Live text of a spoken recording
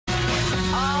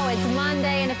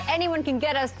anyone can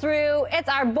get us through. It's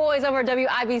our boys over at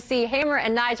WIBC, Hammer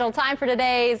and Nigel. Time for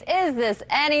today's Is This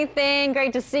Anything?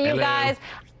 Great to see you guys.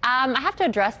 I have to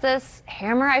address this.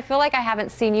 Hammer, I feel like I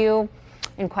haven't seen you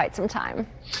in quite some time.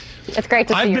 It's great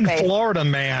to see you. I've been Florida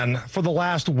man for the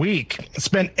last week.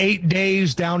 Spent 8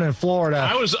 days down in Florida.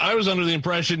 I was under the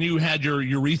impression you had your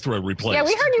urethra replaced. Yeah,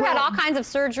 we heard you had all kinds of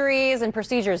surgeries and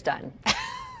procedures done.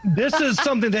 This is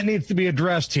something that needs to be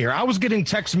addressed here. I was getting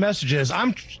text messages.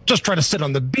 I'm just trying to sit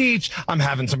on the beach. I'm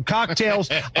having some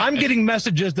cocktails. I'm getting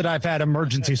messages that I've had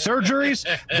emergency surgeries,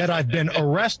 that I've been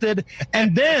arrested.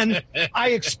 And then I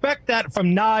expect that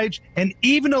from Nige and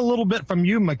even a little bit from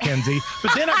you, Mackenzie.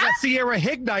 But then I got Sierra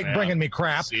Hignite bringing me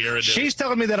crap. She's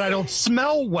telling me that I don't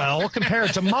smell well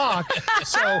compared to Mock.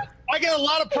 So I get a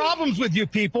lot of problems with you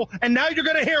people, and now you're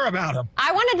going to hear about them.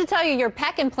 I wanted to tell you your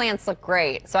pec implants look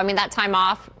great. So, I mean, that time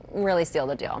off really sealed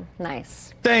the deal.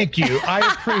 Nice. Thank you.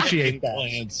 I appreciate that. All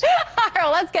right,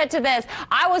 well, let's get to this.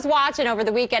 I was watching over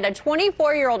the weekend. A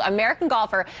 24-year-old American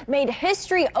golfer made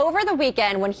history over the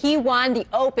weekend when he won the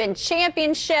Open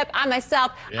Championship. I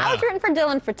myself, I was rooting for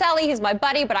Dylan Fratelli. He's my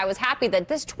buddy, but I was happy that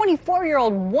this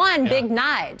 24-year-old won Big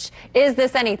Nige. Is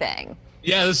this anything?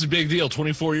 Yeah, this is a big deal.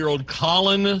 24-year-old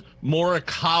Colin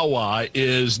Morikawa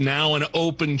is now an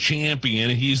Open champion.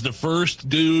 He's the first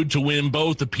dude to win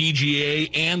both the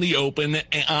PGA and the Open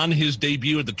on his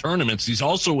debut at the tournaments. He's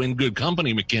also in good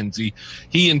company, Mackenzie.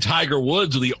 He and Tiger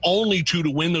Woods are the only two to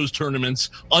win those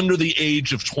tournaments under the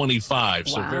age of 25.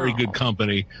 So very good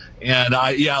company. And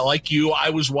like you, I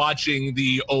was watching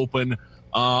the Open.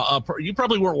 You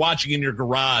probably weren't watching in your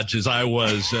garage as I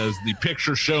was, as the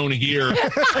picture shown here.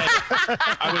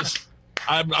 I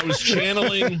was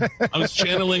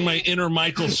channeling my inner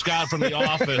Michael Scott from The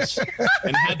Office,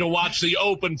 and had to watch the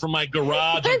Open from my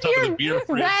garage on top of the beer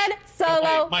fridge. Red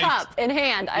Solo cup in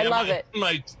hand. I love it.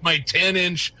 My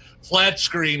 10-inch flat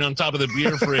screen on top of the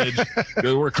beer fridge.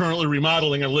 We're currently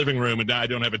remodeling a living room, and I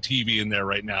don't have a TV in there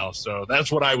right now. So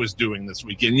that's what I was doing this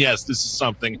weekend. Yes, this is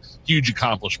something, huge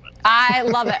accomplishment. I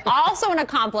love it. Also an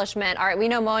accomplishment. All right, we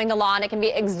know mowing the lawn, it can be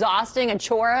exhausting, a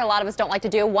chore a lot of us don't like to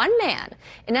do. One man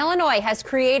in Illinois has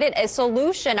created a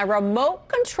solution, a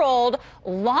remote-controlled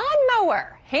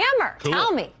lawnmower. Hammer,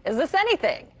 tell me, is this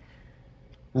anything?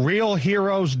 Real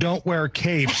heroes don't wear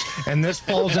capes, and this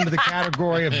falls into the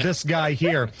category of this guy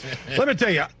here. Let me tell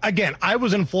you, again, I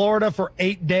was in Florida for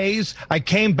 8 days. I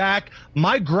came back.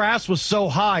 My grass was so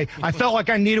high, I felt like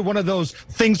I needed one of those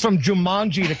things from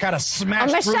Jumanji to kind of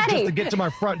smash through just to get to my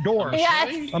front door.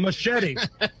 Yes. A machete.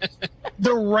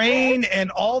 The rain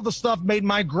and all the stuff made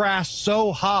my grass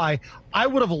so high. I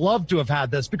would have loved to have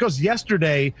had this, because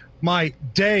yesterday, my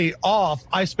day off,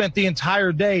 I spent the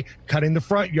entire day cutting the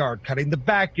front yard, cutting the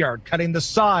backyard, cutting the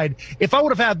side. If I would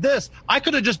have had this, I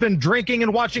could have just been drinking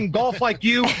and watching golf like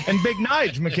you and Big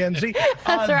Nige, Mackenzie.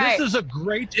 That's right. This is a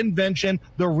great invention,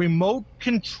 the remote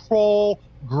control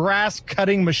grass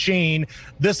cutting machine.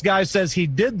 This guy says he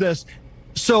did this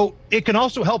so it can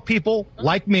also help people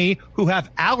like me who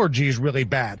have allergies really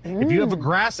bad. If you have a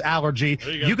grass allergy,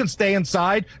 you can stay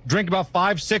inside, drink about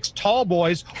 5-6 tall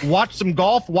boys, watch some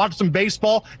golf, watch some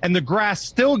baseball, and the grass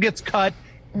still gets cut.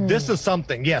 This is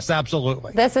something. Yes,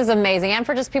 absolutely. This is amazing. And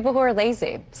for just people who are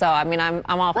lazy. So, I mean, I'm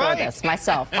all for this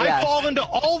myself. I fall into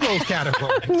all those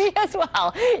categories. Me as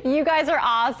well. You guys are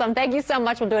awesome. Thank you so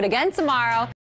much. We'll do it again tomorrow.